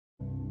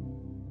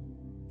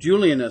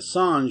Julian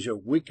Assange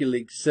of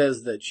WikiLeaks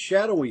says that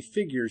shadowy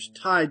figures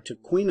tied to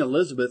Queen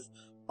Elizabeth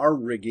are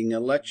rigging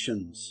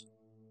elections.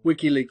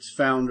 WikiLeaks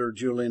founder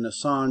Julian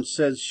Assange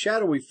says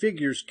shadowy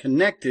figures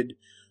connected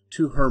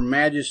to Her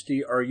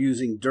Majesty are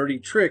using dirty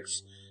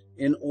tricks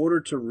in order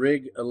to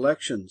rig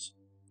elections.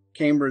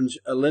 Cambridge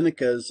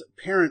Analytica's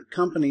parent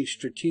company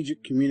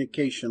Strategic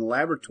Communication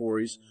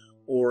Laboratories,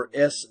 or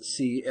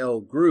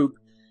SCL Group,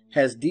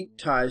 has deep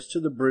ties to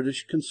the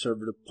British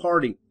Conservative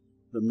Party,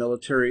 the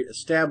military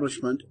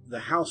establishment,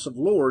 the House of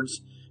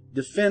Lords,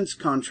 defense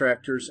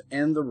contractors,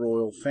 and the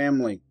royal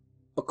family.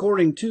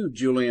 According to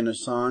Julian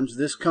Assange,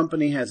 this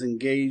company has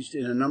engaged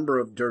in a number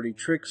of dirty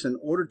tricks in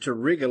order to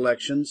rig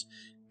elections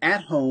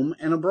at home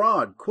and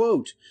abroad.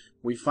 Quote,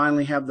 "We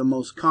finally have the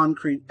most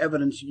concrete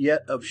evidence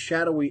yet of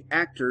shadowy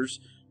actors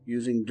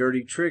using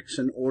dirty tricks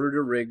in order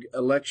to rig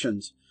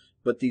elections.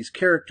 But these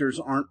characters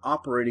aren't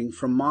operating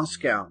from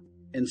Moscow.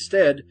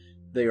 Instead,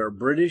 they are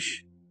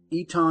British,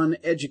 Eton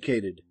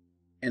educated,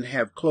 and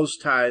have close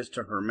ties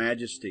to Her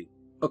Majesty."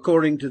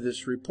 According to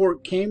this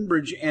report,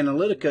 Cambridge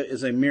Analytica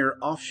is a mere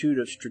offshoot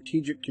of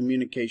Strategic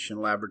Communication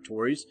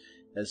Laboratories,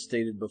 as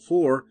stated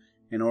before,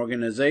 an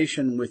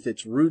organization with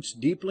its roots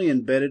deeply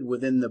embedded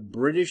within the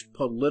British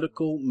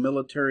political,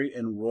 military,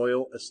 and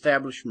royal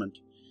establishment.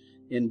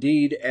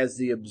 Indeed, as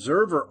the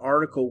Observer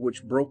article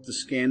which broke the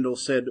scandal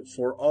said,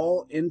 for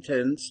all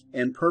intents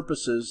and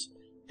purposes,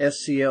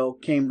 SCL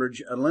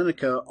Cambridge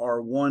Analytica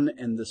are one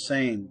and the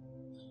same.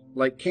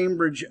 Like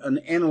Cambridge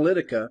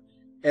Analytica,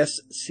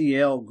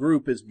 SCL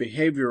Group is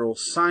behavioral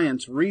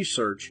science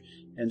research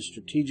and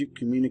strategic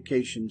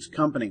communications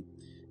company.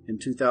 In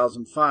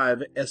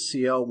 2005,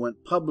 SCL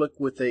went public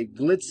with a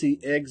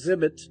glitzy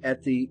exhibit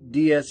at the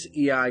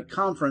DSEI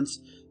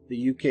conference, the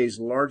UK's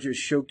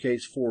largest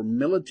showcase for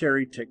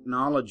military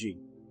technology.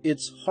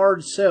 Its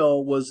hard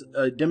sell was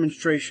a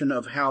demonstration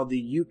of how the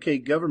UK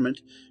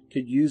government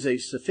could use a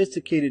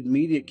sophisticated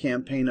media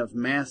campaign of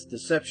mass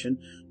deception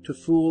to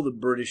fool the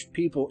British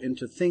people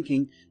into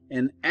thinking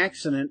an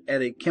accident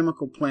at a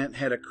chemical plant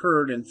had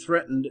occurred and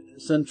threatened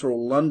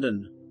central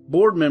London.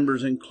 Board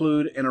members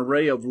include an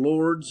array of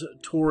Lords,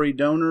 Tory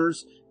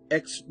donors,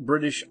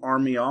 ex-British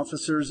Army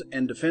officers,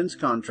 and defense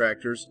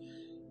contractors.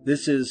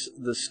 This is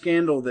the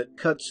scandal that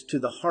cuts to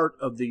the heart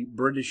of the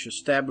British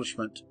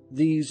establishment.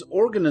 These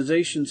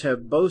organizations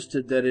have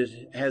boasted that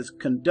it has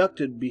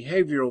conducted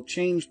behavioral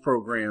change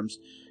programs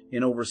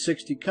in over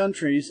 60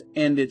 countries,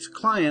 and its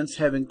clients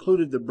have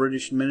included the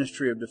British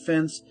Ministry of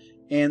Defense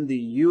and the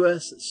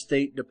U.S.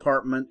 State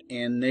Department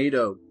and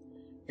NATO.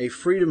 A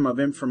Freedom of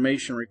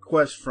Information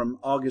request from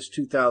August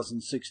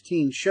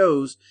 2016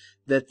 shows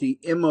that the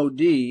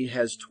MOD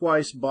has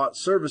twice bought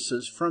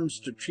services from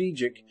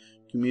Strategic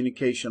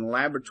Communication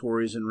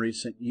Laboratories in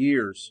recent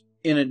years.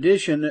 In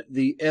addition,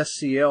 the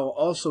SCL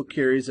also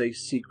carries a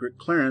secret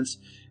clearance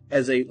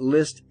as a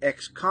List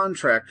X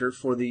contractor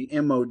for the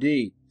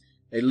MOD.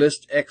 A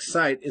List X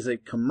site is a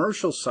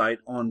commercial site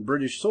on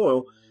British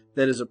soil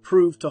that is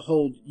approved to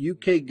hold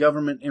UK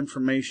government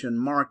information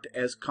marked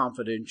as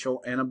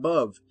confidential and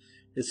above.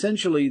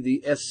 Essentially,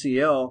 the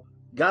SCL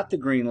got the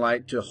green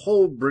light to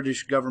hold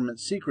British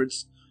government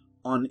secrets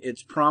on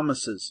its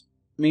promises.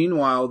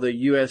 Meanwhile, the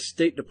U.S.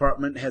 State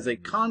Department has a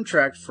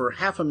contract for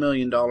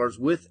 $500,000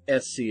 with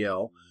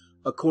SCL.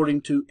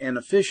 According to an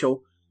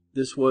official,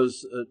 this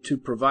was to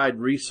provide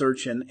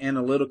research and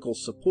analytical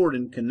support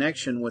in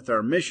connection with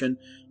our mission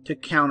to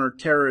counter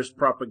terrorist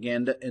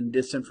propaganda and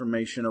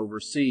disinformation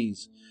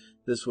overseas.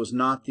 This was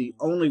not the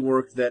only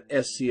work that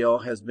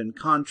SCL has been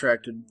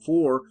contracted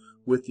for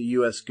with the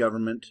U.S.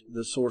 government,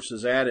 the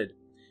sources added.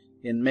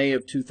 In May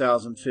of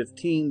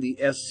 2015, the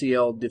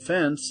SCL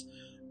Defense,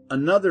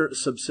 another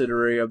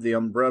subsidiary of the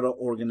umbrella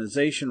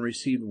organization,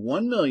 received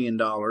 $1 million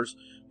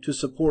to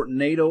support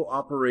NATO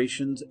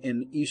operations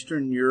in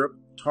Eastern Europe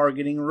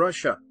targeting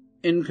Russia.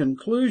 In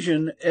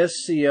conclusion,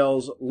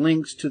 SCL's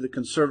links to the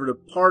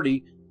Conservative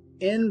Party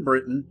in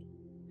Britain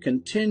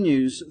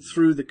continues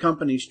through the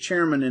company's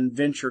chairman and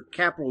venture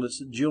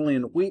capitalist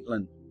Julian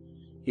Wheatland.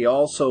 He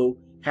also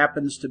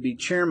happens to be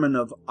chairman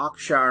of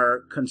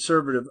Oxfordshire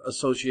Conservative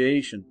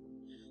Association.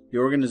 The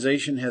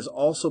organization has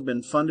also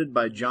been funded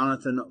by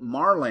Jonathan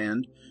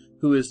Marland,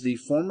 who is the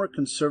former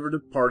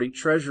Conservative Party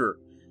treasurer,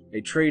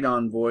 a trade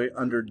envoy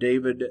under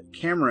David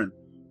Cameron,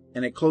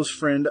 and a close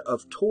friend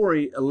of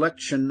Tory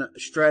election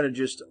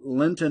strategist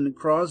Linton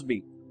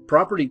Crosby.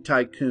 Property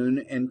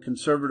tycoon and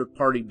Conservative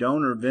Party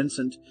donor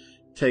Vincent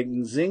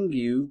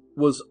Tengzingu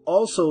was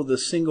also the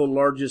single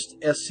largest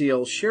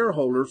SCL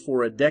shareholder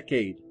for a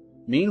decade.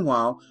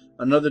 Meanwhile,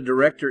 another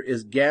director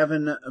is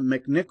Gavin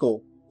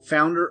McNichol,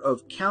 founder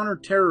of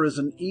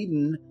counterterrorism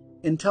Eden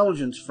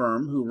intelligence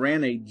firm, who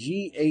ran a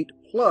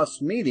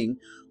G8+ meeting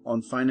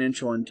on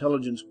financial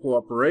intelligence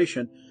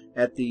cooperation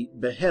at the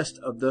behest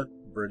of the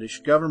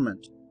British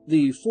government.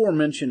 The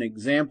aforementioned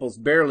examples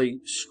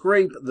barely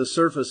scrape the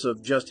surface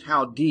of just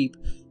how deep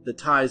the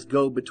ties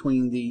go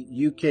between the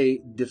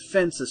UK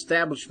defense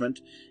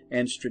establishment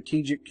and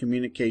Strategic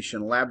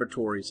Communication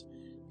Laboratories.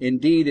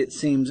 Indeed, it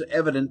seems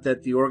evident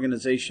that the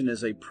organization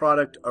is a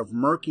product of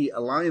murky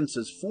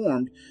alliances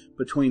formed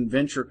between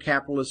venture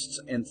capitalists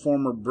and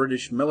former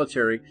British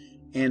military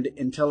and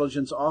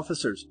intelligence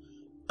officers.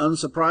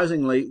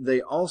 Unsurprisingly,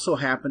 they also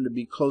happen to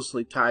be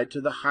closely tied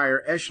to the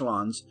higher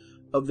echelons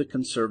of the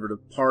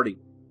Conservative Party.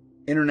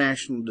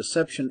 International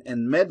deception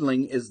and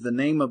meddling is the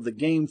name of the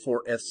game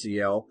for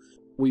SCL.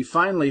 We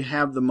finally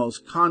have the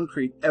most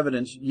concrete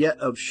evidence yet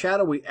of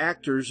shadowy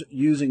actors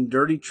using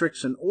dirty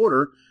tricks in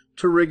order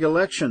to rig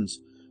elections.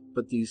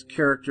 But these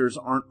characters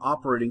aren't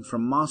operating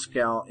from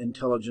Moscow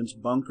intelligence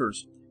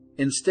bunkers.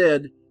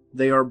 Instead,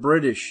 they are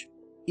British,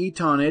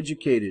 Eton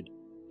educated,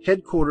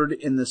 headquartered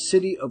in the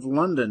City of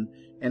London,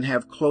 and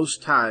have close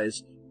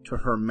ties to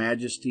Her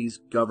Majesty's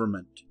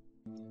government.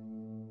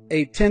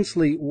 A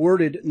tensely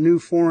worded new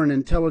Foreign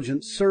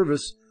Intelligence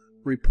Service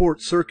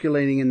report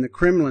circulating in the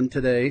Kremlin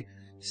today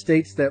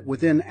states that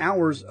within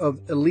hours of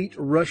elite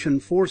Russian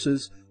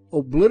forces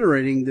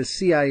obliterating the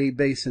CIA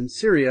base in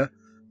Syria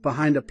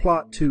behind a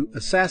plot to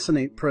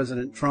assassinate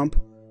President Trump,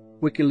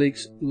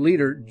 WikiLeaks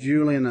leader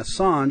Julian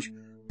Assange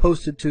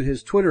posted to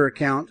his Twitter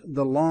account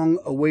the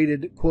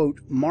long-awaited, quote,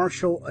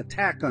 "Marshall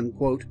attack,"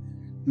 unquote,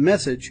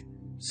 message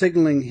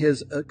signaling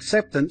his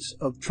acceptance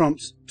of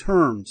Trump's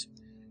terms.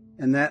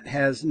 And that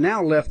has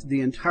now left the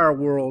entire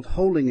world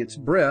holding its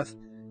breath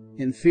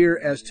in fear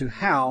as to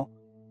how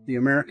the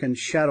American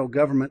shadow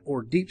government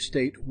or deep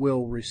state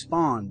will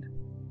respond.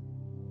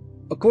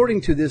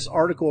 According to this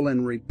article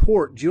and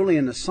report,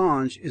 Julian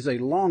Assange is a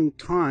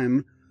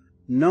long-time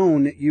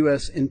known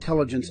U.S.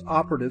 intelligence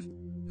operative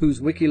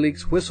whose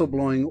WikiLeaks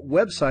whistleblowing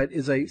website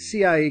is a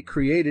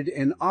CIA-created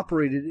and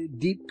operated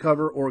deep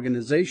cover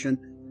organization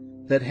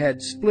that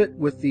had split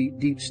with the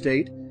deep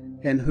state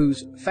and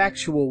whose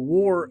factual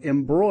war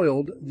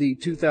embroiled the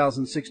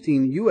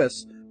 2016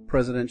 U.S.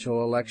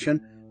 presidential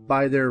election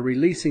by their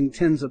releasing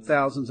tens of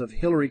thousands of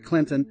Hillary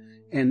Clinton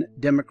and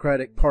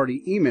Democratic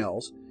Party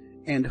emails,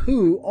 and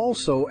who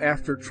also,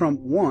 after Trump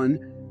won,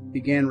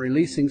 began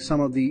releasing some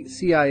of the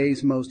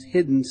CIA's most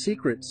hidden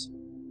secrets.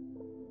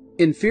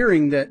 In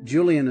fearing that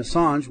Julian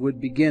Assange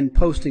would begin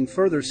posting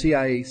further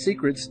CIA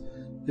secrets,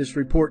 this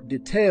report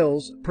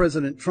details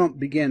President Trump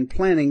began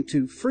planning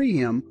to free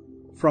him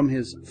from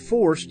his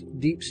forced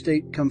deep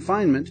state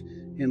confinement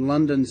in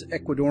London's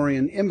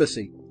Ecuadorian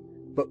embassy,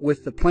 but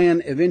with the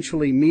plan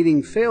eventually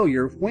meeting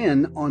failure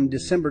when, on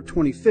December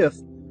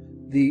 25th,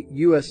 the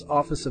U.S.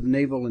 Office of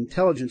Naval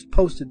Intelligence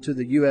posted to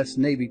the U.S.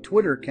 Navy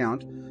Twitter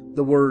account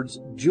the words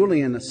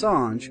Julian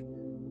Assange,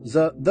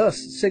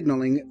 thus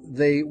signaling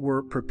they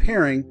were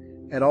preparing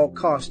at all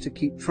costs to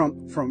keep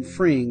Trump from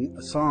freeing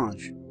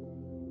Assange.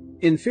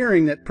 In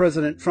fearing that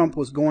President Trump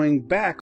was going back